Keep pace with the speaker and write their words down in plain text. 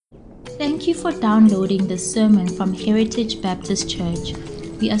Thank you for downloading this sermon from Heritage Baptist Church.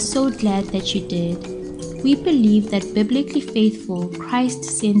 We are so glad that you did. We believe that biblically faithful,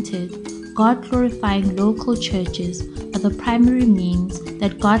 Christ-centered, God-glorifying local churches are the primary means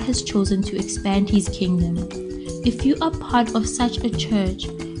that God has chosen to expand His kingdom. If you are part of such a church,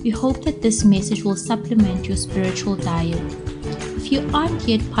 we hope that this message will supplement your spiritual diet. If you aren't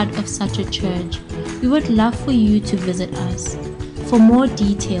yet part of such a church, we would love for you to visit us. For more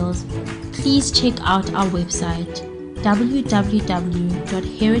details, please check out our website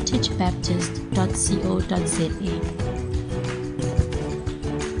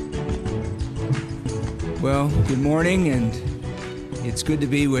www.heritagebaptist.co.za. Well, good morning, and it's good to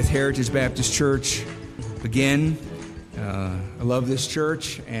be with Heritage Baptist Church again. I love this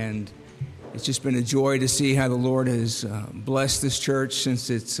church, and it's just been a joy to see how the Lord has blessed this church since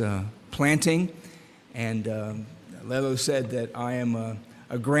its planting. And Lelo said that I am a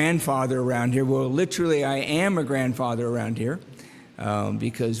grandfather around here. Well, literally, I am a grandfather around here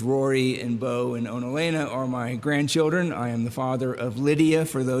because Rory and Bo and Onelena are my grandchildren. I am the father of Lydia,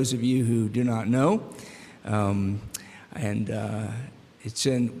 for those of you who do not know. It's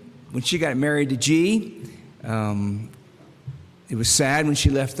when she got married to G, it was sad when she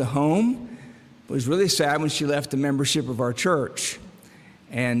left the home. It was really sad when she left the membership of our church.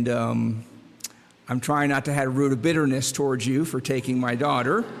 And I'm trying not to have a root of bitterness towards you for taking my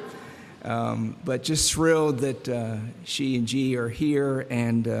daughter, but just thrilled that she and G are here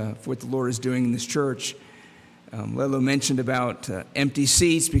and for what the Lord is doing in this church. Lelo mentioned about empty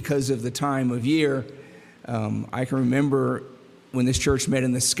seats because of the time of year. I can remember when this church met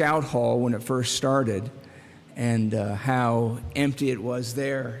in the Scout Hall when it first started, and how empty it was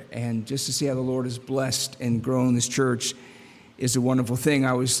there. And just to see how the Lord has blessed and grown this church is a wonderful thing.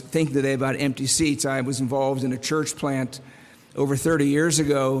 I was thinking today about empty seats. I was involved in a church plant over 30 years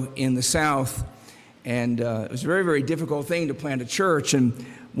ago in the South, and it was a very, very difficult thing to plant a church. And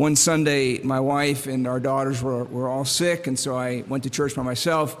one Sunday, my wife and our daughters were all sick, and so I went to church by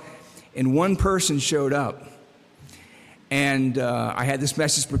myself, and one person showed up. And I had this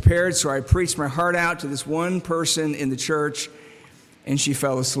message prepared, so I preached my heart out to this one person in the church, and she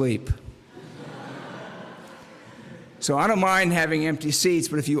fell asleep. So I don't mind having empty seats,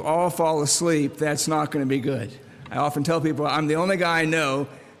 but if you all fall asleep, that's not going to be good. I often tell people I'm the only guy I know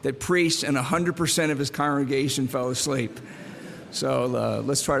that preached and 100% of his congregation fell asleep. So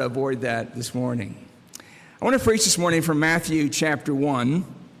let's try to avoid that this morning. I want to preach this morning from Matthew chapter 1,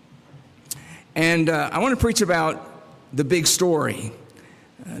 and I want to preach about the big story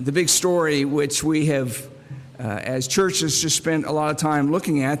which we have, as churches, just spent a lot of time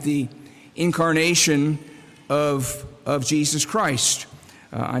looking at, the incarnation of Jesus Christ.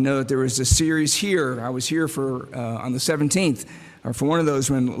 I know that there was a series here. I was here for on the 17th, for one of those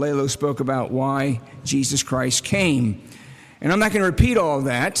when Lelo spoke about why Jesus Christ came. And I'm not going to repeat all of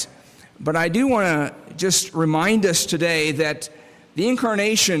that, but I do want to just remind us today that the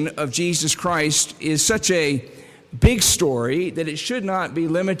incarnation of Jesus Christ is such a big story that it should not be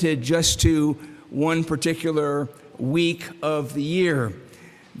limited just to one particular week of the year.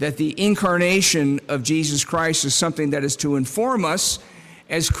 That the incarnation of Jesus Christ is something that is to inform us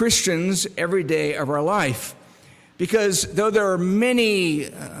as Christians every day of our life. Because though there are many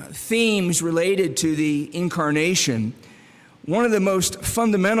themes related to the incarnation, one of the most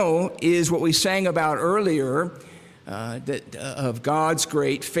fundamental is what we sang about earlier, of God's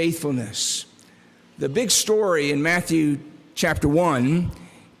great faithfulness. The big story in Matthew chapter 1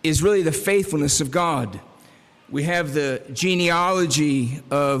 is really the faithfulness of God. We have the genealogy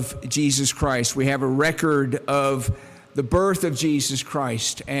of Jesus Christ. We have a record of the birth of Jesus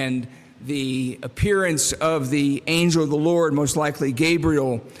Christ and the appearance of the angel of the Lord, most likely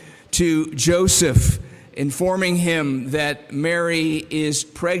Gabriel, to Joseph, informing him that Mary is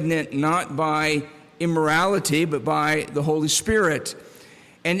pregnant not by immorality, but by the Holy Spirit.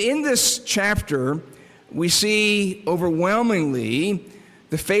 And in this chapter, we see overwhelmingly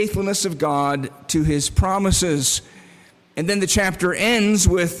the faithfulness of God to His promises. And then the chapter ends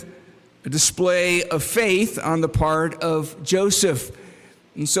with a display of faith on the part of Joseph.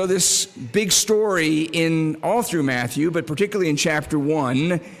 And so this big story in all through Matthew, but particularly in chapter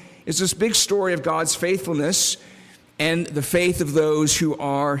 1, is this big story of God's faithfulness and the faith of those who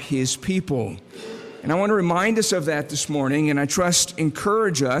are His people. And I want to remind us of that this morning, and I trust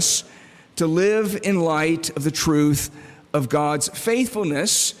encourage us to live in light of the truth of God's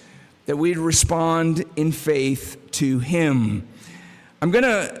faithfulness, that we'd respond in faith to Him. I'm going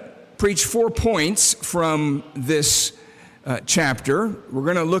to preach 4 points from this chapter. We're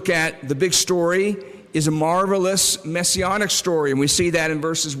going to look at the big story is a marvelous messianic story, and we see that in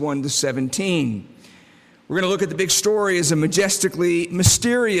verses 1 to 17. We're going to look at the big story as a majestically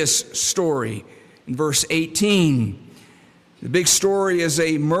mysterious story in verse 18. The big story is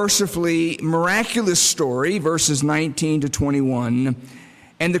a mercifully miraculous story, verses 19 to 21.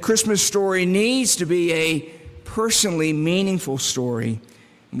 And the Christmas story needs to be a personally meaningful story.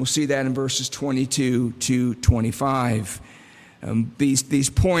 And we'll see that in verses 22 to 25. These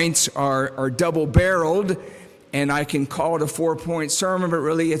points are double-barreled, and I can call it a 4-point sermon, but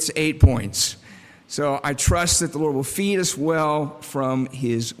really it's 8 points. So I trust that the Lord will feed us well from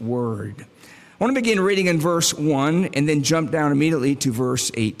His Word. I want to begin reading in verse 1 and then jump down immediately to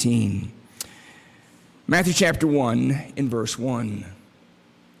verse 18. Matthew chapter 1 in verse 1.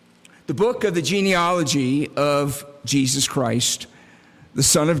 The book of the genealogy of Jesus Christ, the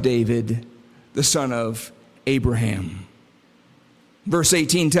son of David, the son of Abraham. Verse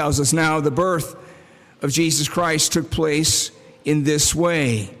 18 tells us, now the birth of Jesus Christ took place in this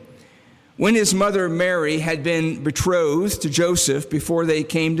way. When his mother Mary had been betrothed to Joseph before they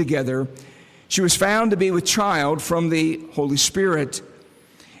came together, she was found to be with child from the Holy Spirit.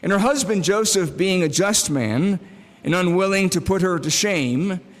 And her husband Joseph, being a just man and unwilling to put her to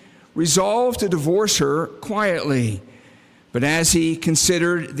shame, resolved to divorce her quietly. But as he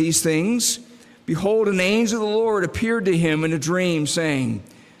considered these things, behold, an angel of the Lord appeared to him in a dream, saying,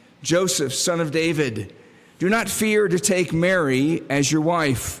 Joseph, son of David, do not fear to take Mary as your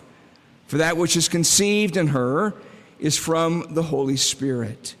wife, for that which is conceived in her is from the Holy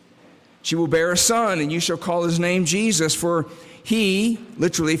Spirit. She will bear a son, and you shall call his name Jesus, for he,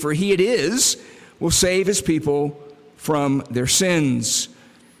 literally, for he it is, will save his people from their sins.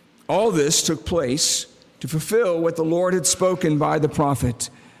 All this took place to fulfill what the Lord had spoken by the prophet.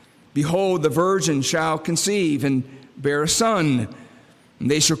 Behold, the virgin shall conceive and bear a son,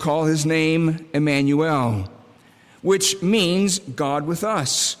 and they shall call his name Emmanuel, which means God with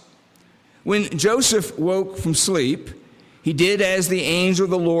us. When Joseph woke from sleep, he did as the angel of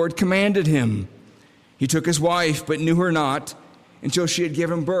the Lord commanded him. He took his wife, but knew her not until she had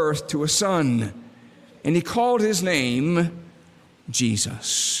given birth to a son, and he called his name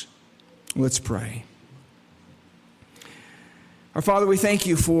Jesus. Let's pray. Our Father, we thank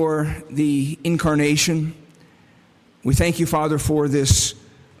you for the Incarnation. We thank you, Father, for this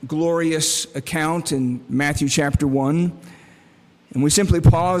glorious account in Matthew chapter 1. And we simply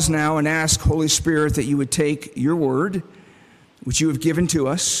pause now and ask, Holy Spirit, that you would take your word, which you have given to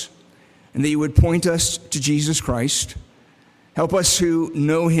us, and that you would point us to Jesus Christ. Help us to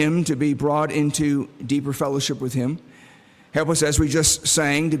know him, to be brought into deeper fellowship with him. Help us, as we just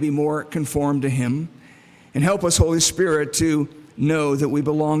sang, to be more conformed to him. And help us, Holy Spirit, to know that we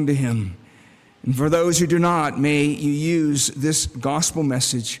belong to him. And for those who do not, may you use this gospel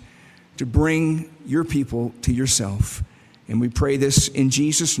message to bring your people to yourself. And we pray this in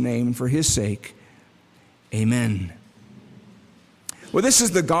Jesus' name and for his sake. Amen. Well, this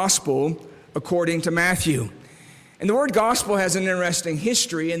is the gospel according to Matthew. And the word gospel has an interesting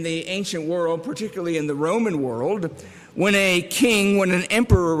history in the ancient world, particularly in the Roman world. When a king, when an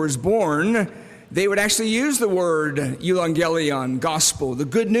emperor was born, they would actually use the word euangelion, gospel, the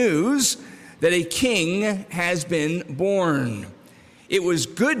good news that a king has been born. It was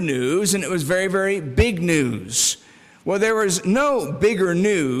good news, and it was very, very big news. Well, there was no bigger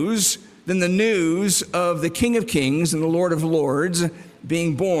news than the news of the King of Kings and the Lord of Lords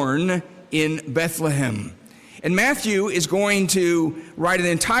being born in Bethlehem. And Matthew is going to write an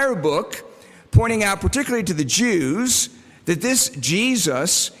entire book pointing out particularly to the Jews that this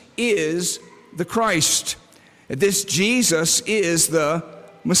Jesus is the Christ, that this Jesus is the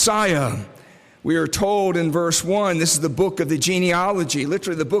Messiah. We are told in verse 1, this is the book of the genealogy,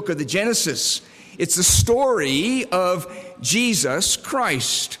 literally the book of the Genesis. It's the story of Jesus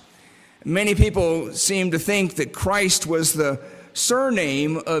Christ. Many people seem to think that Christ was the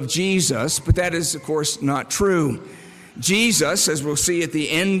surname of Jesus, but that is, of course, not true. Jesus, as we'll see at the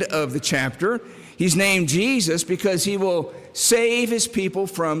end of the chapter, he's named Jesus because he will save his people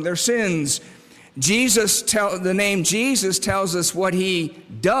from their sins. The name Jesus tells us what he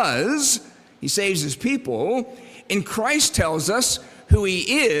does. He saves his people. And Christ tells us who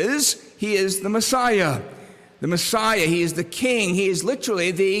he is. He is the Messiah. The Messiah, he is the King. He is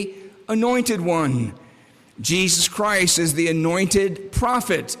literally the anointed one. Jesus Christ is the anointed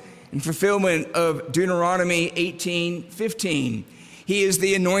prophet in fulfillment of Deuteronomy 18:15. He is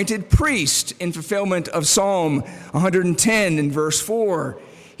the anointed priest in fulfillment of Psalm 110 in verse 4.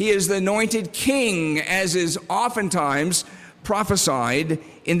 He is the anointed king, as is oftentimes prophesied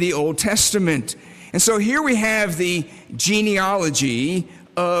in the Old Testament. And so here we have the genealogy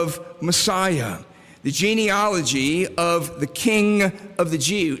of Messiah. the genealogy of the King of the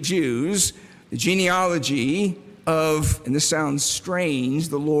Jews, the genealogy of, and this sounds strange,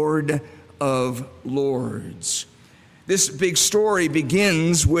 the Lord of Lords. This big story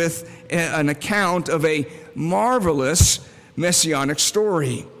begins with an account of a marvelous messianic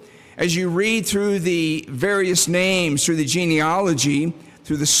story. As you read through the various names, through the genealogy,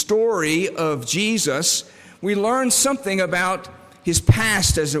 through the story of Jesus, we learn something about his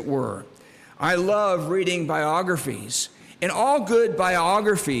past, as it were. I love reading biographies, and all good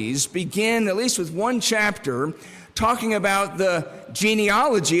biographies begin at least with one chapter talking about the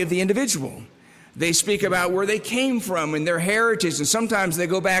genealogy of the individual. They speak about where they came from and their heritage, and sometimes they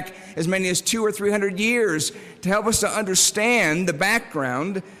go back as many as 200 or 300 years to help us to understand the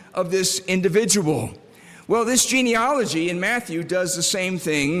background of this individual. Well, this genealogy in Matthew does the same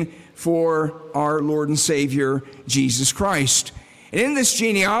thing for our Lord and Savior, Jesus Christ. And in this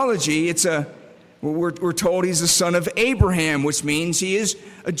genealogy, we're told he's the son of Abraham, which means he is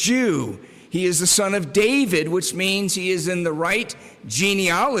a Jew. He is the son of David, which means he is in the right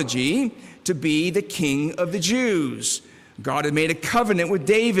genealogy to be the King of the Jews. God had made a covenant with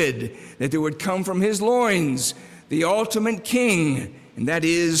David that there would come from his loins the ultimate king, and that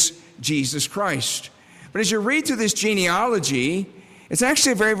is Jesus Christ. But as you read through this genealogy, it's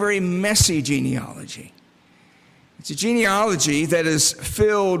actually a very, very messy genealogy. It's a genealogy that is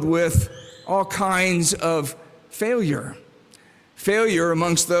filled with all kinds of failure. Failure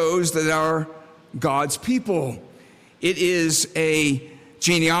amongst those that are God's people. It is a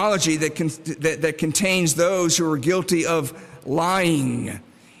genealogy that contains those who are guilty of lying.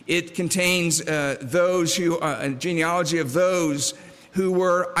 It contains a genealogy of those who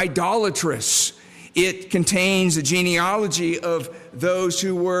were idolatrous. It contains a genealogy of those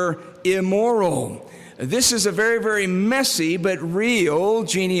who were immoral. This is a very, very messy but real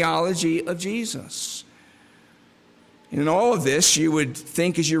genealogy of Jesus. In all of this, you would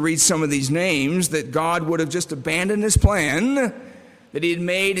think as you read some of these names that God would have just abandoned his plan that he had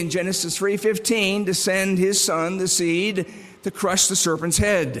made in Genesis 3:15 to send his son, the seed, to crush the serpent's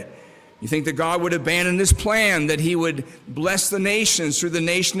head. You think that God would abandon his plan, that he would bless the nations through the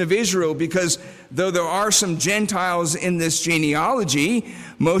nation of Israel, because though there are some Gentiles in this genealogy,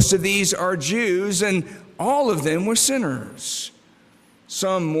 most of these are Jews, and all of them were sinners,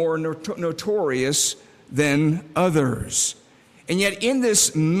 some more notorious than others. And yet in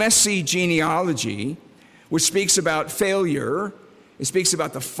this messy genealogy, which speaks about failure, it speaks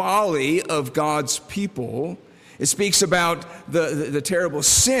about the folly of God's people, it speaks about the terrible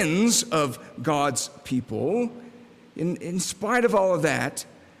sins of God's people. In spite of all of that,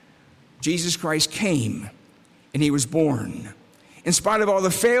 Jesus Christ came and he was born. In spite of all the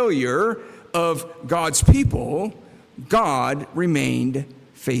failure of God's people, God remained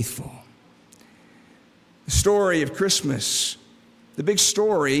faithful. The story of Christmas, the big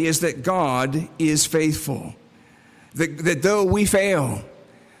story is that God is faithful. That though we fail,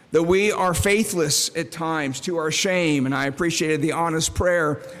 that we are faithless at times to our shame, and I appreciated the honest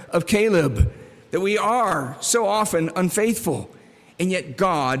prayer of Caleb, that we are so often unfaithful, and yet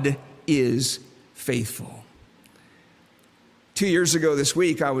God is faithful. 2 years ago this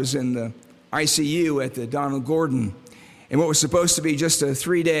week, I was in the ICU at the Donald Gordon, and what was supposed to be just a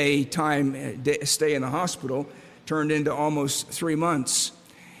 3-day stay in the hospital turned into almost 3 months.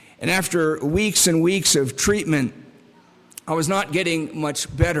 And after weeks and weeks of treatment, I was not getting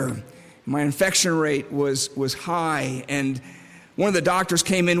much better. My infection rate was high, and one of the doctors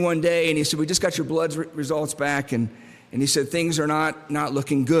came in one day and he said, "We just got your blood results back," and he said, "Things are not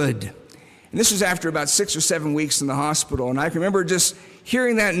looking good." And this was after about 6 or 7 weeks in the hospital, and I can remember just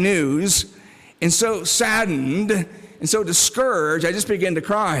hearing that news and so saddened and so discouraged, I just began to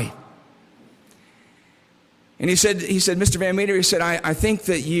cry. And he said, "Mr. Van Meter," he said, I think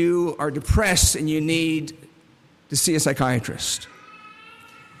that you are depressed and you need to see a psychiatrist."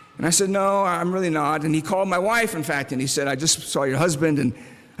 And I said, "No, I'm really not." And he called my wife, in fact, and he said, "I just saw your husband, and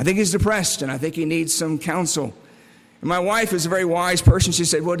I think he's depressed, and I think he needs some counsel." And my wife is a very wise person. She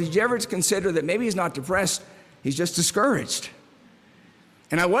said, "Well, did you ever consider that maybe he's not depressed, he's just discouraged?"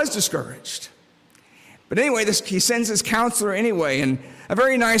 And I was discouraged. But anyway, he sends his counselor anyway, and a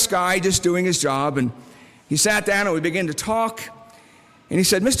very nice guy just doing his job. And he sat down and we began to talk. And he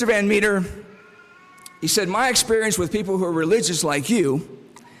said, "Mr. Van Meter," he said, "my experience with people who are religious like you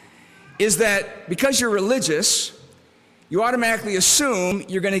is that because you're religious, you automatically assume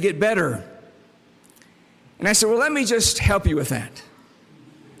you're going to get better." And I said, "Well, let me just help you with that."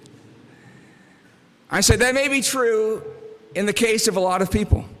 I said, "That may be true in the case of a lot of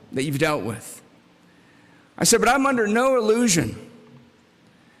people that you've dealt with." I said, "But I'm under no illusion.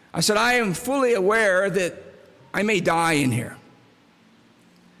 I said, I am fully aware that I may die in here.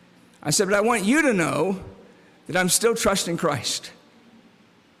 I said, but I want you to know that I'm still trusting Christ.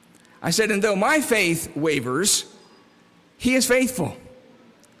 I said, and though my faith wavers, he is faithful.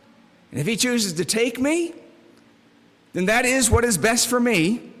 And if he chooses to take me, then that is what is best for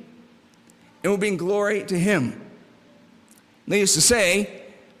me, and will bring glory to him. Needless to say,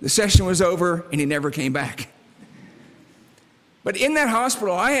 the session was over and he never came back. But in that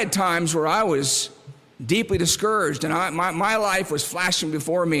hospital, I had times where I was deeply discouraged, and my life was flashing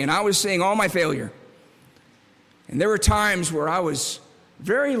before me, and I was seeing all my failure. And there were times where I was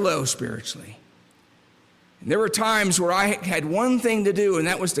very low spiritually. And there were times where I had one thing to do, and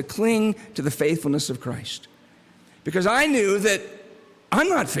that was to cling to the faithfulness of Christ. Because I knew that I'm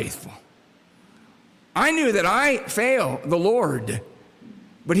not faithful. I knew that I fail the Lord,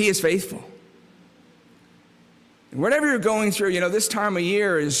 but he is faithful. And whatever you're going through, this time of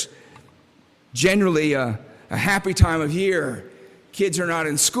year is generally a happy time of year. Kids are not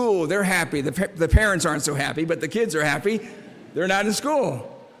in school. They're happy. The parents aren't so happy, but the kids are happy. They're not in school.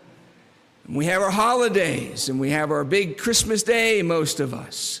 And we have our holidays, and we have our big Christmas day, most of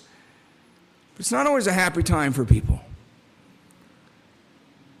us. But it's not always a happy time for people.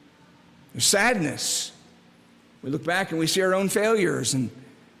 There's sadness. We look back and we see our own failures, and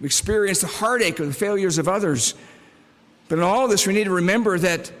we experience the heartache of the failures of others. But in all of this, we need to remember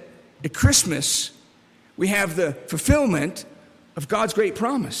that at Christmas, we have the fulfillment of God's great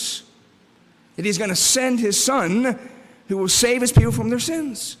promise, that he's going to send his Son who will save his people from their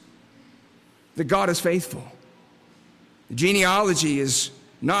sins, that God is faithful. The genealogy is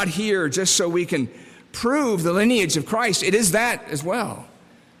not here just so we can prove the lineage of Christ. It is that as well.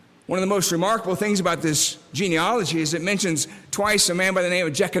 One of the most remarkable things about this genealogy is it mentions twice a man by the name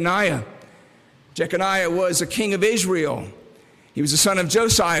of Jeconiah. Jeconiah was a king of Israel. He was the son of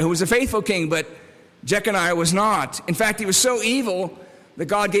Josiah, who was a faithful king, but Jeconiah was not. In fact, he was so evil that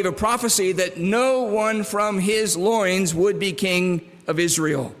God gave a prophecy that no one from his loins would be king of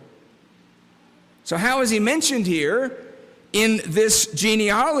Israel. So how is he mentioned here in this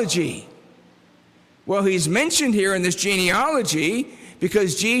genealogy? Well, he's mentioned here in this genealogy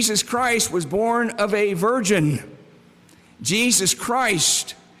because Jesus Christ was born of a virgin. Jesus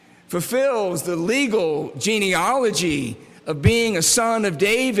Christ fulfills the legal genealogy of being a son of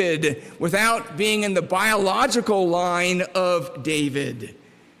David without being in the biological line of David,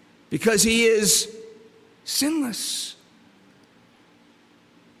 because he is sinless.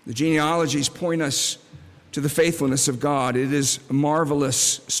 The genealogies point us to the faithfulness of God. It is a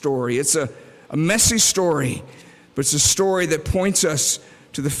marvelous story. It's a messy story, but it's a story that points us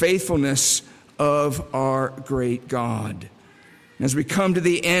to the faithfulness of our great God. As we come to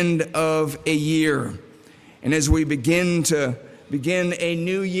the end of a year, and as we begin a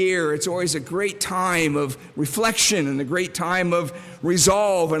new year, it's always a great time of reflection and a great time of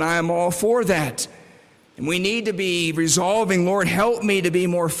resolve, and I am all for that. And we need to be resolving, Lord, help me to be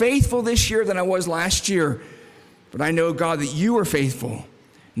more faithful this year than I was last year. But I know, God, that you are faithful,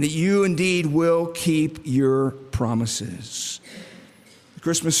 and that you indeed will keep your promises. The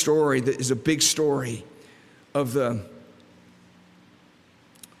Christmas story is a big story of the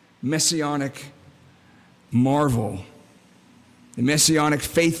messianic marvel, the messianic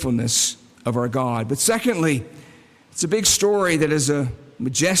faithfulness of our God. But secondly, it's a big story that is a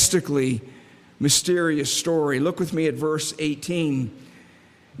majestically mysterious story. Look with me at verse 18.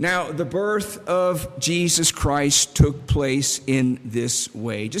 Now, the birth of Jesus Christ took place in this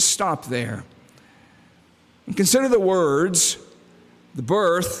way. Just stop there. And consider the words, the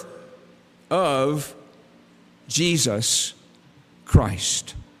birth of Jesus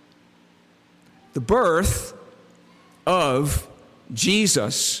Christ. The birth of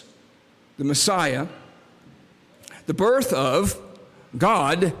Jesus, the Messiah, the birth of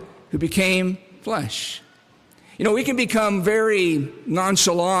God who became flesh. We can become very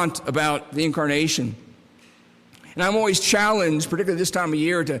nonchalant about the Incarnation. And I'm always challenged, particularly this time of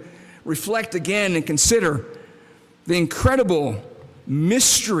year, to reflect again and consider the incredible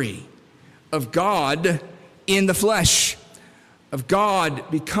mystery of God in the flesh, of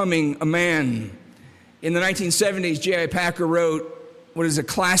God becoming a man. In the 1970s, J.I. Packer wrote what is a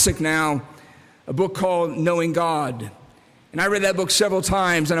classic now, a book called Knowing God. And I read that book several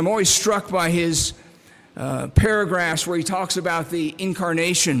times, and I'm always struck by his paragraphs where he talks about the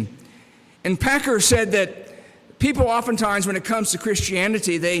Incarnation. And Packer said that people oftentimes, when it comes to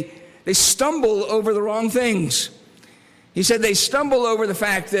Christianity, they stumble over the wrong things. He said they stumble over the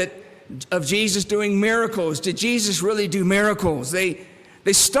fact that of Jesus doing miracles. Did Jesus really do miracles? They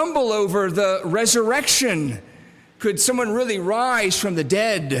stumble over the resurrection. Could someone really rise from the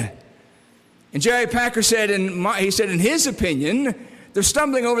dead? And J.I. Packer said, in his opinion, they're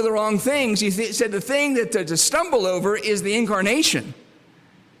stumbling over the wrong things. He said the thing that to stumble over is the incarnation.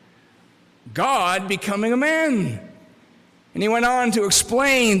 God becoming a man. And he went on to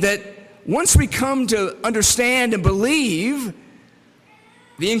explain that once we come to understand and believe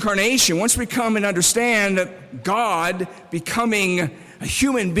the incarnation, once we come and understand that God becoming a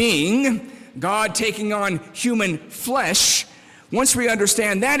human being, God taking on human flesh, once we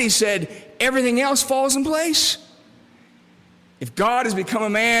understand that, he said, everything else falls in place. If God has become a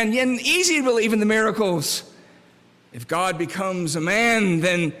man, then easy to believe in the miracles. If God becomes a man,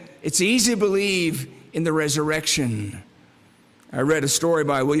 then it's easy to believe in the resurrection. I read a story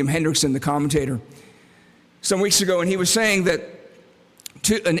by William Hendrickson, the commentator, some weeks ago, and he was saying that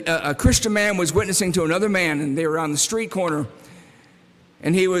a Christian man was witnessing to another man, and they were on the street corner,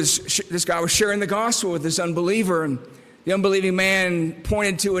 and this guy was sharing the gospel with this unbeliever, and the unbelieving man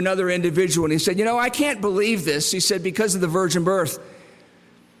pointed to another individual, and he said, I can't believe this. He said, because of the virgin birth.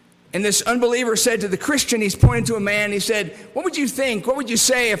 And this unbeliever said to the Christian, he's pointing to a man, he said, what would you think? What would you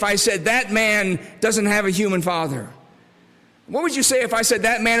say if I said that man doesn't have a human father? What would you say if I said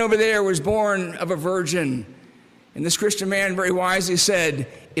that man over there was born of a virgin? And this Christian man very wisely said,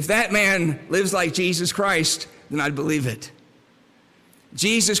 if that man lives like Jesus Christ, then I'd believe it.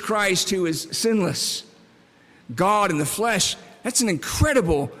 Jesus Christ, who is sinless, God in the flesh, that's an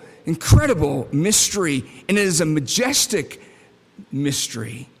incredible, incredible mystery, and it is a majestic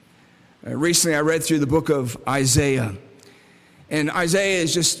mystery. Recently, I read through the book of Isaiah, and Isaiah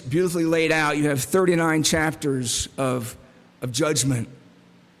is just beautifully laid out. You have 39 chapters of judgment,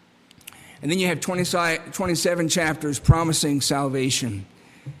 and then you have 27 chapters promising salvation.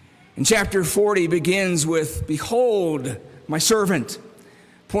 And chapter 40 begins with, behold, my servant,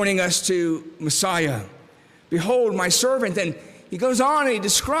 pointing us to Messiah. Behold, my servant. And he goes on and he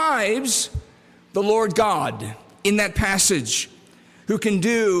describes the Lord God in that passage, who can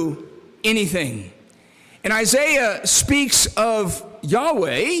do anything. And Isaiah speaks of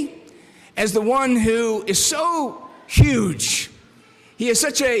Yahweh as the one who is so huge. He is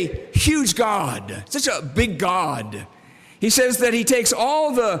such a huge God, such a big God. He says that he takes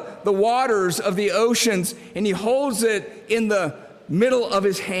all the waters of the oceans and he holds it in the middle of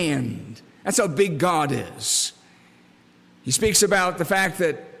his hand. That's how big God is. He speaks about the fact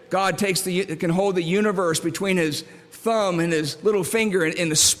that God can hold the universe between his thumb and his little finger. In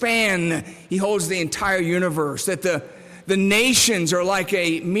the span, he holds the entire universe. That the nations are like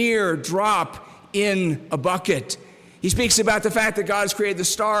a mere drop in a bucket. He speaks about the fact that God has created the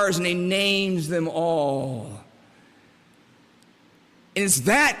stars and he names them all. And it's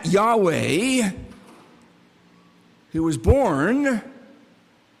that Yahweh who was born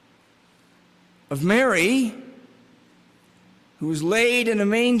of Mary, who was laid in a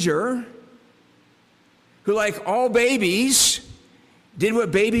manger, who, like all babies, did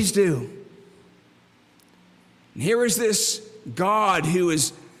what babies do. And here is this God who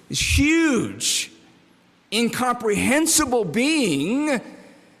is this huge, incomprehensible being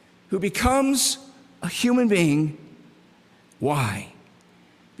who becomes a human being. Why?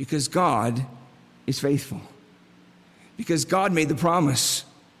 Because God is faithful. Because God made the promise.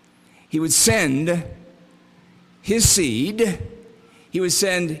 He would send his seed. He would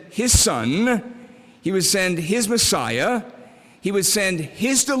send his son. He would send his Messiah. He would send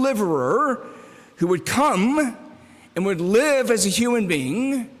his deliverer, who would come and would live as a human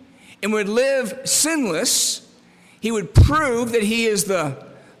being and would live sinless. He would prove that he is the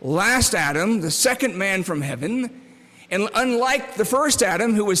last Adam, the second man from heaven. And unlike the first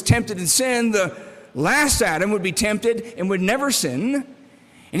Adam, who was tempted in sin, the last Adam would be tempted and would never sin.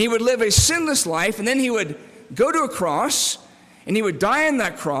 And he would live a sinless life, and then he would go to a cross, and he would die on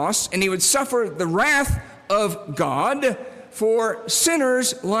that cross, and he would suffer the wrath of God for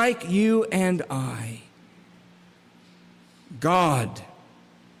sinners like you and I. God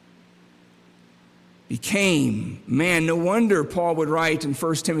became man. No wonder Paul would write in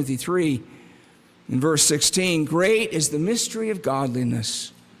 1 Timothy 3, in verse 16, great is the mystery of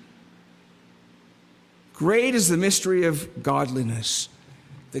godliness. Great is the mystery of godliness,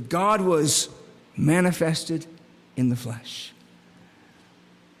 that God was manifested in the flesh.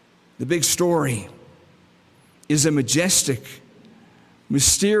 The big story is a majestic,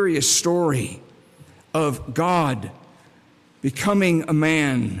 mysterious story of God becoming a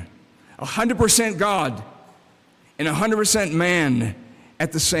man, 100% God and 100% man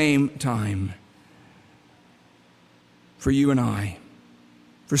at the same time. For you and I,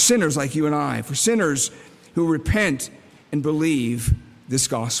 for sinners like you and I, for sinners who repent and believe this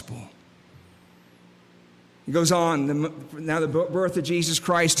gospel. It goes on. Now the birth of Jesus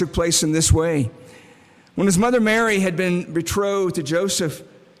Christ took place in this way. When his mother Mary had been betrothed to Joseph,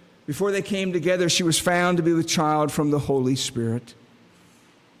 before they came together, she was found to be with child from the Holy Spirit.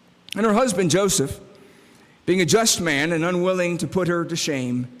 And her husband Joseph, being a just man and unwilling to put her to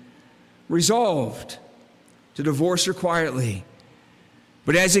shame, resolved to divorce her quietly.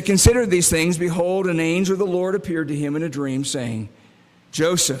 But as he considered these things, behold, an angel of the Lord appeared to him in a dream, saying,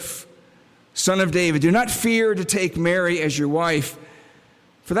 Joseph, son of David, do not fear to take Mary as your wife,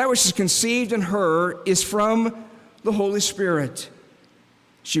 for that which is conceived in her is from the Holy Spirit.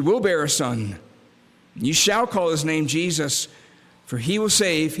 She will bear a son, and you shall call his name Jesus, for he will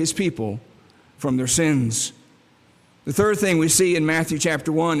save his people from their sins. The third thing we see in Matthew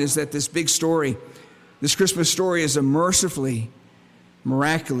chapter 1 is that this big story, this Christmas story, is a mercifully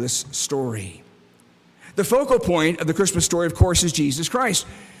miraculous story. The focal point of the Christmas story, of course, is Jesus Christ,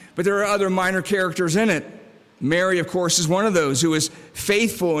 but there are other minor characters in it. Mary, of course, is one of those who is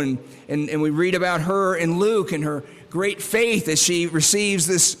faithful, and we read about her in Luke and her great faith as she receives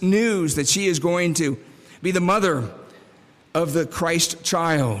this news that she is going to be the mother of the Christ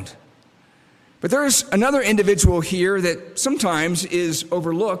child. But there's another individual here that sometimes is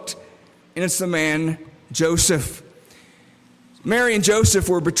overlooked, and it's the man Joseph. Mary and Joseph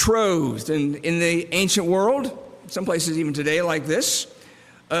were betrothed, and in the ancient world, some places even today like this,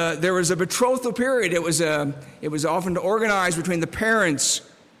 there was a betrothal period. It was often organized between the parents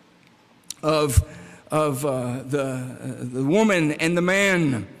of the woman and the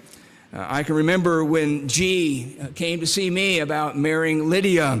man. I can remember when G came to see me about marrying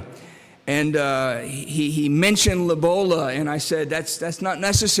Lydia, and he mentioned Lobola, and I said, that's not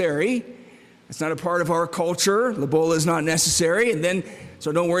necessary. It's not a part of our culture. Lobola is not necessary. And then,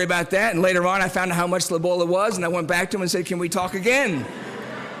 so don't worry about that. And later on, I found out how much Lobola was, and I went back to him and said, can we talk again?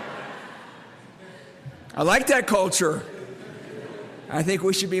 I like that culture. I think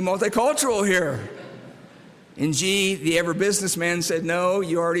we should be multicultural here. And G, the ever businessman, said, no,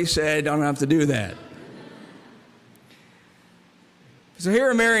 you already said, I don't have to do that. So here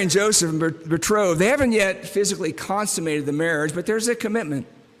are Mary and Joseph betrothed. They haven't yet physically consummated the marriage, but there's a commitment.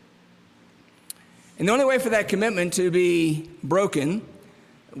 And the only way for that commitment to be broken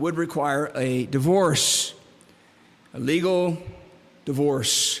would require a divorce, a legal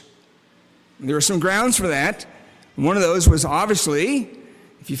divorce. And there were some grounds for that. One of those was obviously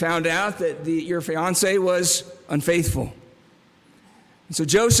if you found out that your fiance was unfaithful. And so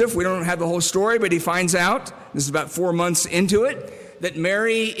Joseph, we don't have the whole story, but he finds out, this is about 4 months into it, that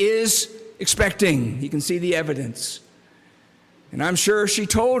Mary is expecting. He can see the evidence. And I'm sure she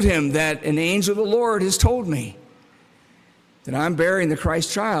told him that an angel of the Lord has told me that I'm bearing the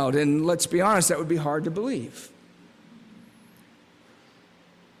Christ child. And let's be honest, that would be hard to believe.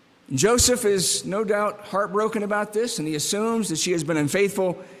 And Joseph is no doubt heartbroken about this, and he assumes that she has been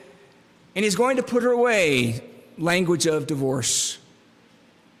unfaithful, and he's going to put her away, language of divorce.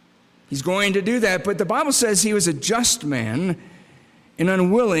 He's going to do that, but the Bible says he was a just man and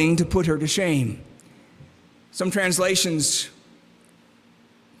unwilling to put her to shame. Some translations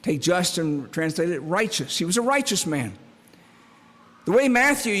take just and translate it righteous. He was a righteous man. The way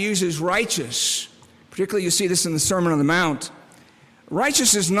Matthew uses righteous, particularly you see this in the Sermon on the Mount,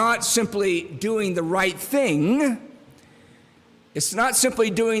 righteous is not simply doing the right thing. It's not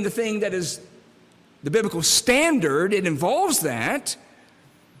simply doing the thing that is the biblical standard. It involves that.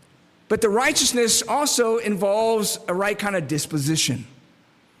 But the righteousness also involves a right kind of disposition.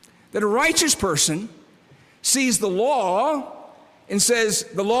 That a righteous person sees the law and says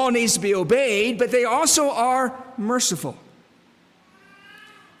the law needs to be obeyed, but they also are merciful.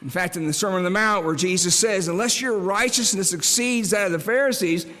 In fact, in the Sermon on the Mount, where Jesus says, unless your righteousness exceeds that of the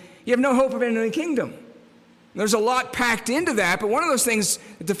Pharisees, you have no hope of entering the kingdom. And there's a lot packed into that, but one of those things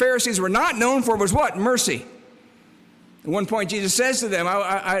that the Pharisees were not known for was what? Mercy. At one point, Jesus says to them,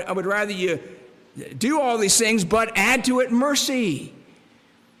 I would rather you do all these things, but add to it mercy.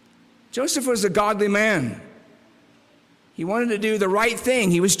 Joseph was a godly man. He wanted to do the right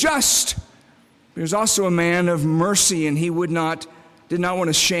thing. He was just. He was also a man of mercy, and he did not want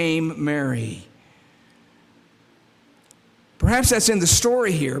to shame Mary. Perhaps that's in the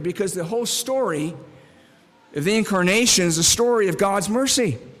story here, because the whole story of the Incarnation is a story of God's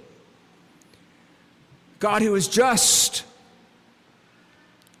mercy. God who is just.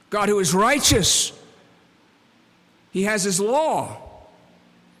 God who is righteous. He has his law.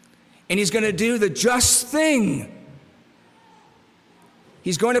 And he's going to do the just thing.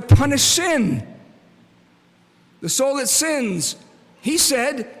 He's going to punish sin. The soul that sins, he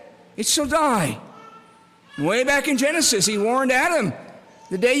said, it shall die. And way back in Genesis, he warned Adam,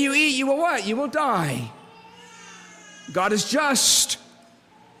 the day you eat, you will what? You will die. God is just.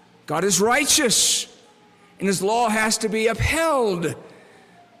 God is righteous. And his law has to be upheld.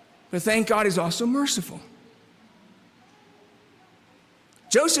 But thank God he's also merciful.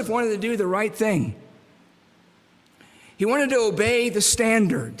 Joseph wanted to do the right thing. He wanted to obey the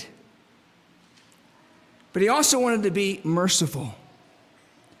standard. But he also wanted to be merciful.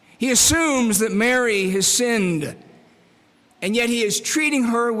 He assumes that Mary has sinned, and yet he is treating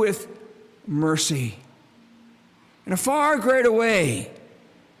her with mercy in a far greater way.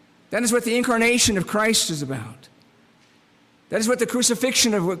 That is what the incarnation of Christ is about. That is what the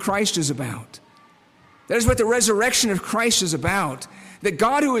crucifixion of what Christ is about. That is what the resurrection of Christ is about. That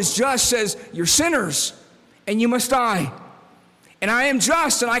God who is just says, you're sinners and you must die. And I am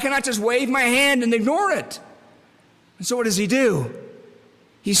just, and I cannot just wave my hand and ignore it. And so what does he do?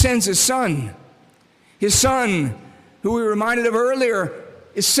 He sends his son. His son, who we were reminded of earlier,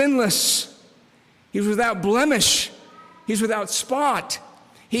 is sinless. He's without blemish. He's without spot.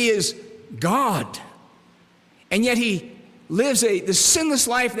 He is God. And yet he lives the sinless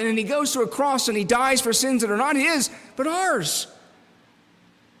life, and then he goes to a cross and he dies for sins that are not his, but ours.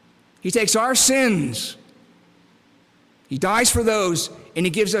 He takes our sins. He dies for those, and he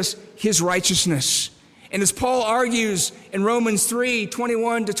gives us his righteousness. And as Paul argues in Romans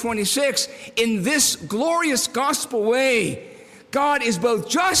 3:21-26, in this glorious gospel way, God is both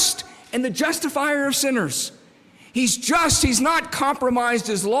just and the justifier of sinners. He's just. He's not compromised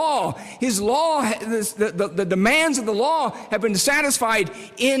his law. His law, the demands of the law have been satisfied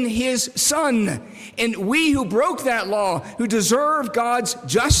in his Son. And we who broke that law, who deserve God's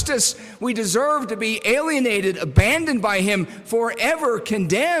justice, we deserve to be alienated, abandoned by him, forever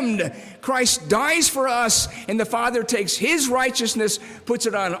condemned. Christ dies for us, and the Father takes his righteousness, puts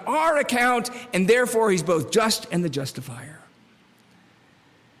it on our account, and therefore he's both just and the justifier.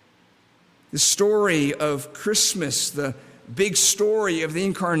 The story of Christmas, the big story of the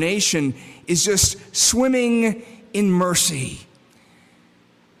Incarnation, is just swimming in mercy.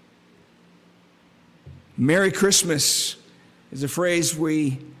 Merry Christmas is a phrase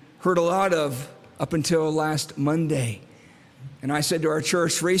we heard a lot of up until last Monday. And I said to our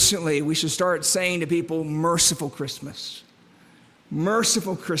church recently, we should start saying to people, merciful Christmas.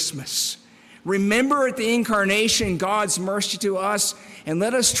 Merciful Christmas. Remember at the Incarnation God's mercy to us, and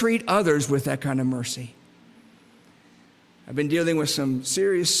let us treat others with that kind of mercy. I've been dealing with some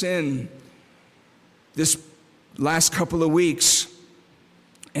serious sin this last couple of weeks,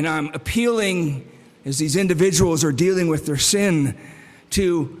 and I'm appealing, as these individuals are dealing with their sin,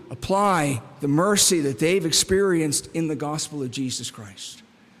 to apply the mercy that they've experienced in the gospel of Jesus Christ.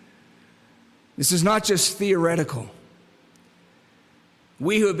 This is not just theoretical.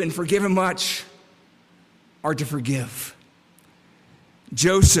 We who have been forgiven much are to forgive.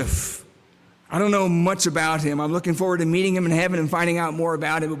 Joseph, I don't know much about him. I'm looking forward to meeting him in heaven and finding out more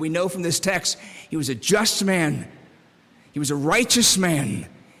about him. But we know from this text, he was a just man. He was a righteous man.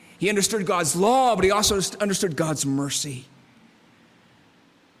 He understood God's law, but he also understood God's mercy.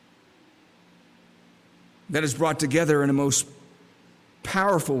 That is brought together in a most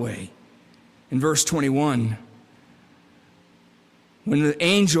powerful way in verse 21. When the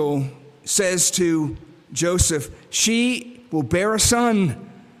angel says to Joseph, she will bear a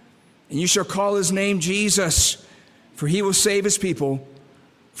son, and you shall call his name Jesus, for he will save his people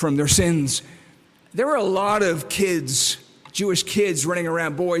from their sins. There were a lot of kids, Jewish kids running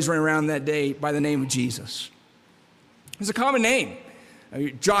around, boys running around that day by the name of Jesus. It's a common name.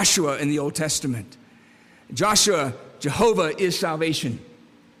 Joshua in the Old Testament. Joshua, Jehovah is salvation.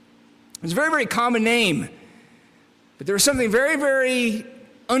 It's a very, very common name. But there was something very, very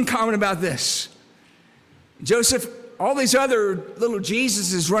uncommon about this. Joseph, all these other little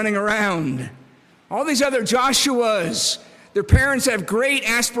Jesuses running around, all these other Joshuas, their parents have great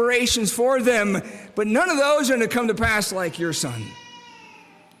aspirations for them, but none of those are going to come to pass like your son,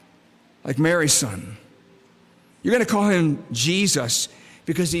 like Mary's son. You're going to call him Jesus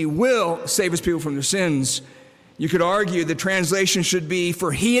because he will save his people from their sins. You could argue the translation should be,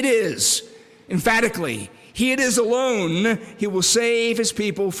 for he it is, emphatically. He it is alone, he will save his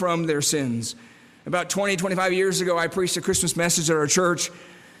people from their sins. About 25 years ago, I preached a Christmas message at our church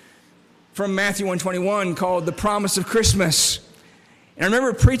from Matthew 1:21 called The Promise of Christmas. And I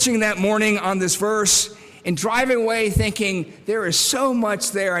remember preaching that morning on this verse and driving away thinking, there is so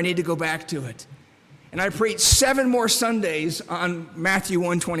much there, I need to go back to it. And I preached 7 more Sundays on Matthew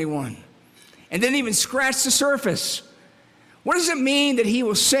 1:21 and didn't even scratch the surface. What does it mean that he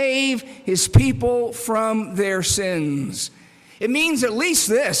will save his people from their sins? It means at least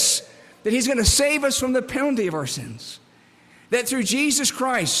this, that he's going to save us from the penalty of our sins. That through Jesus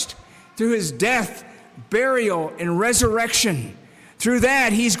Christ, through his death, burial, and resurrection. Through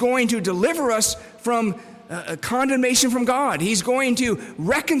that, he's going to deliver us from condemnation from God. He's going to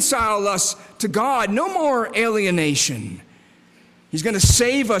reconcile us to God. No more alienation. He's going to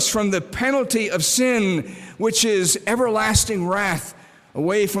save us from the penalty of sin, which is everlasting wrath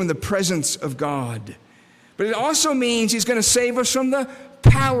away from the presence of God. But it also means he's going to save us from the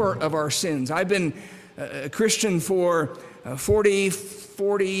power of our sins. I've been a Christian for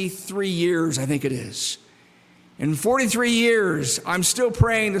 43 years, I think it is. In 43 years, I'm still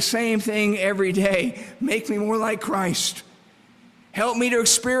praying the same thing every day. Make me more like Christ. Help me to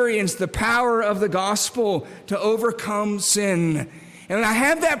experience the power of the gospel to overcome sin. And I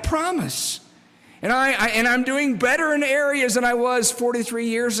have that promise. And I'm doing better in areas than I was 43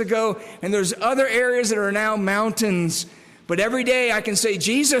 years ago. And there's other areas that are now mountains. But every day I can say,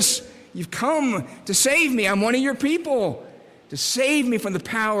 Jesus, you've come to save me. I'm one of your people. To save me from the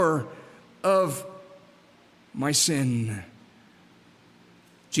power of my sin.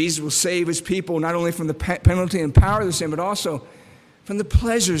 Jesus will save his people not only from the penalty and power of the sin, but also from the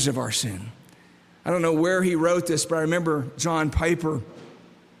pleasures of our sin. I don't know where he wrote this, but I remember John Piper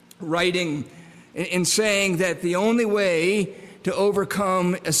writing and saying that the only way to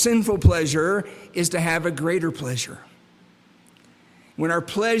overcome a sinful pleasure is to have a greater pleasure. When our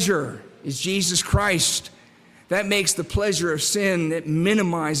pleasure is Jesus Christ, that makes the pleasure of sin, it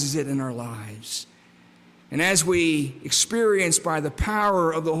minimizes it in our lives. And as we experience by the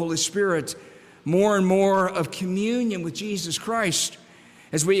power of the Holy Spirit more and more of communion with Jesus Christ,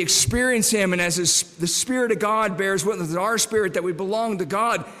 as we experience him and as the Spirit of God bears witness with our spirit that we belong to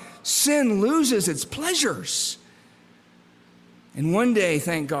God, sin loses its pleasures. And one day,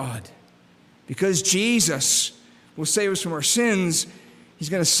 thank God, because Jesus will save us from our sins, he's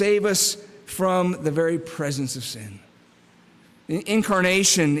going to save us from the very presence of sin.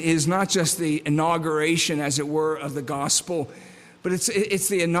 Incarnation is not just the inauguration, as it were, of the gospel, but it's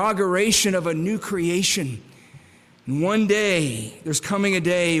the inauguration of a new creation. And one day, there's coming a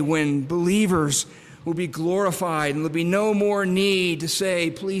day when believers will be glorified, and there'll be no more need to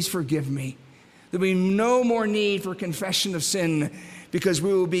say, please forgive me. There'll be no more need for confession of sin, because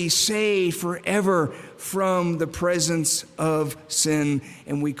we will be saved forever from the presence of sin.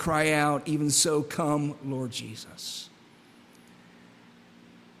 And we cry out, even so, come, Lord Jesus.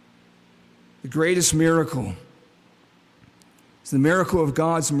 The greatest miracle is the miracle of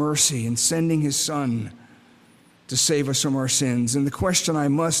God's mercy in sending his Son to save us from our sins. And the question I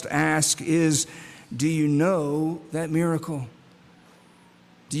must ask is, do you know that miracle?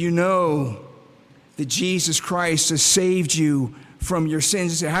 Do you know that Jesus Christ has saved you from your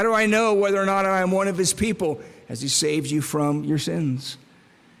sins? You say, how do I know whether or not I am one of his people? Has he saved you from your sins?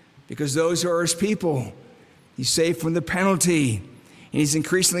 Because those who are his people, he's saved from the penalty. And he's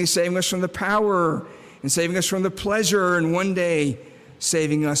increasingly saving us from the power and saving us from the pleasure, and one day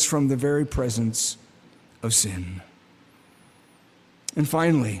saving us from the very presence of sin. And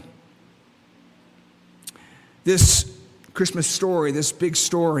finally, this Christmas story, this big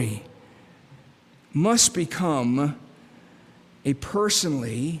story, must become a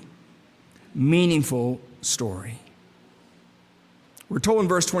personally meaningful story. We're told in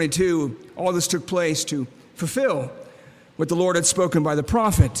verse 22, all this took place to fulfill what the Lord had spoken by the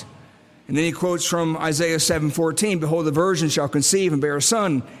prophet. And then he quotes from Isaiah 7:14, behold, the virgin shall conceive and bear a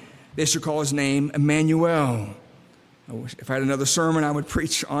son. They shall call his name Emmanuel. If I had another sermon, I would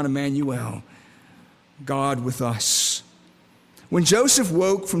preach on Emmanuel, God with us. When Joseph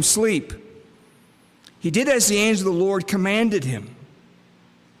woke from sleep, he did as the angel of the Lord commanded him.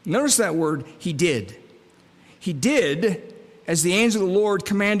 Notice that word, he did. He did as the angel of the Lord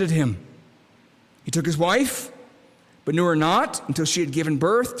commanded him. He took his wife, but knew her not until she had given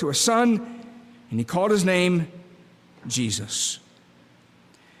birth to a son, and he called his name Jesus.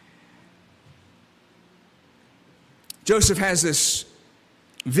 Joseph has this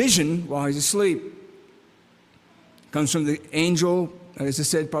vision while he's asleep. It comes from the angel, as I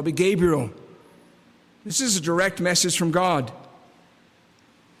said, probably Gabriel. This is a direct message from God.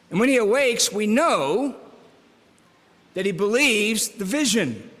 And when he awakes, we know that he believes the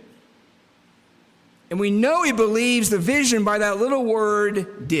vision. And we know he believes the vision by that little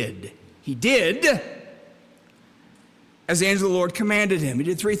word, did. He did as the angel of the Lord commanded him. He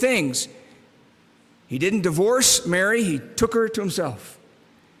did three things. He didn't divorce Mary. He took her to himself.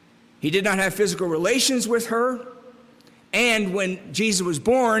 He did not have physical relations with her. And when Jesus was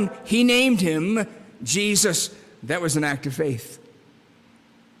born, he named him Jesus. That was an act of faith.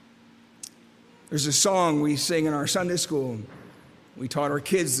 There's a song we sing in our Sunday school. We taught our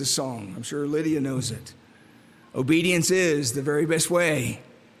kids this song. I'm sure Lydia knows it. Obedience is the very best way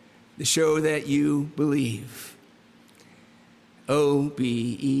to show that you believe.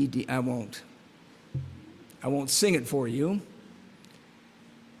 O-B-E-D. I won't sing it for you.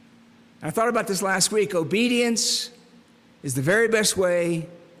 I thought about this last week. Obedience is the very best way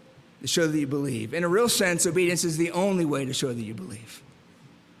to show that you believe. In a real sense, obedience is the only way to show that you believe.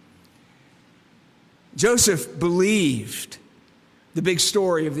 Joseph believed the big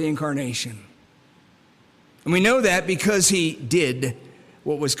story of the Incarnation. And we know that because he did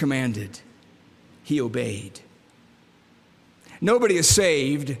what was commanded. He obeyed. Nobody is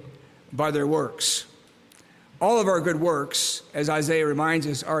saved by their works. All of our good works, as Isaiah reminds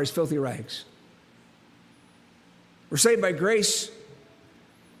us, are as filthy rags. We're saved by grace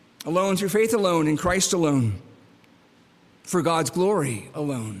alone, through faith alone, in Christ alone, for God's glory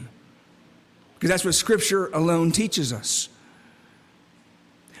alone. Because that's what Scripture alone teaches us.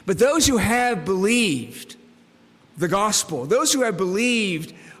 But those who have believed the gospel, those who have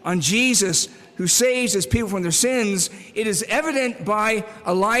believed on Jesus who saves his people from their sins, it is evident by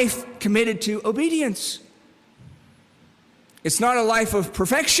a life committed to obedience. It's not a life of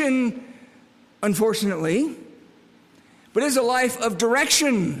perfection, unfortunately, but it is a life of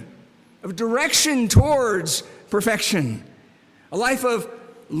direction towards perfection, a life of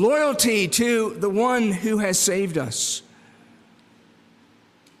loyalty to the one who has saved us.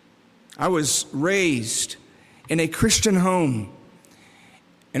 I was raised in a Christian home,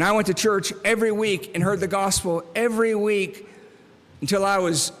 and I went to church every week and heard the gospel every week until I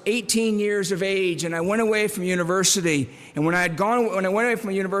was 18 years of age, and I went away from university. And when I went away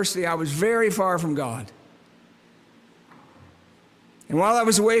from university, I was very far from God. And while I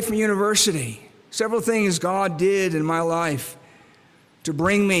was away from university, several things God did in my life to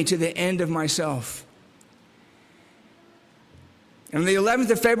bring me to the end of myself. And on the 11th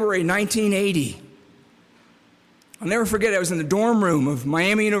of February, 1980, I'll never forget, I was in the dorm room of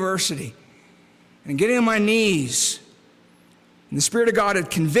Miami University, and getting on my knees, and the Spirit of God had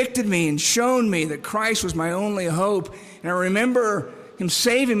convicted me and shown me that Christ was my only hope. And I remember him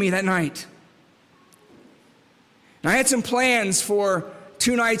saving me that night. And I had some plans for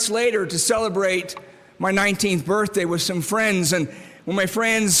 2 nights later to celebrate my 19th birthday with some friends. And when my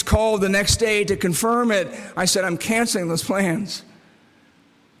friends called the next day to confirm it, I said, I'm canceling those plans.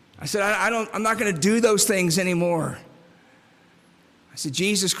 I said, I'm not going to do those things anymore. I said,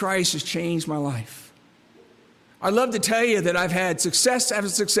 Jesus Christ has changed my life. I'd love to tell you that I've had success after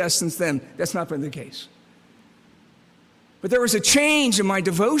success since then. That's not been the case. But there was a change in my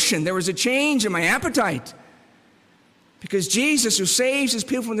devotion. There was a change in my appetite. Because Jesus, who saves his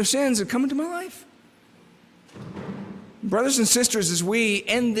people from their sins, had come into my life. Brothers and sisters, as we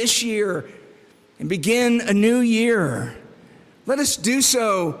end this year and begin a new year, let us do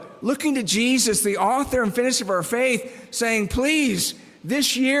so looking to Jesus, the author and finisher of our faith, saying, please,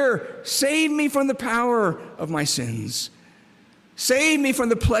 this year, save me from the power of my sins. Save me from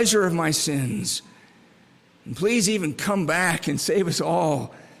the pleasure of my sins. And please even come back and save us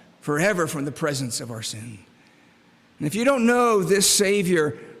all forever from the presence of our sin. And if you don't know this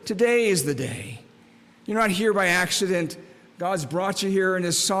Savior, today is the day. You're not here by accident. God's brought you here in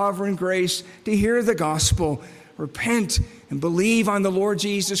his sovereign grace to hear the gospel. Repent and believe on the Lord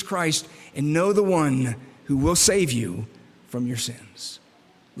Jesus Christ and know the one who will save you from your sins.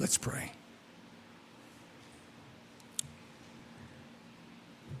 Let's pray.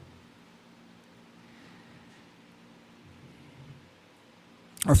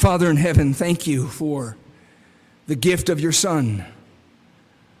 Our Father in heaven, thank you for the gift of your Son,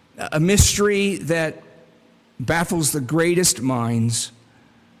 a mystery that baffles the greatest minds.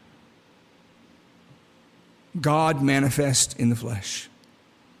 God manifest in the flesh.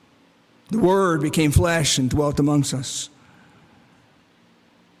 The Word became flesh and dwelt amongst us.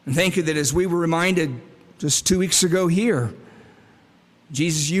 And thank you that as we were reminded just 2 weeks ago here,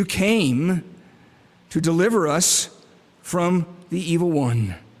 Jesus, you came to deliver us from the evil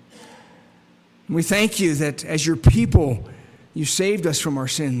one. And we thank you that as your people, you saved us from our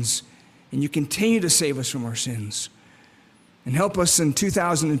sins, and you continue to save us from our sins. And help us in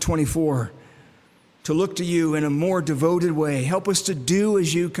 2024 to look to you in a more devoted way. Help us to do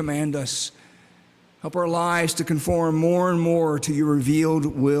as you command us. Help our lives to conform more and more to your revealed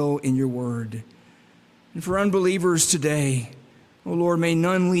will in your word. And for unbelievers today, oh Lord, may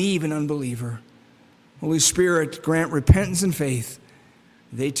none leave an unbeliever. Holy Spirit, grant repentance and faith.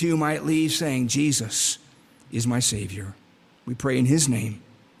 They too might leave saying, Jesus is my Savior. We pray in his name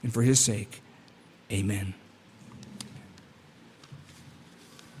and for his sake. Amen.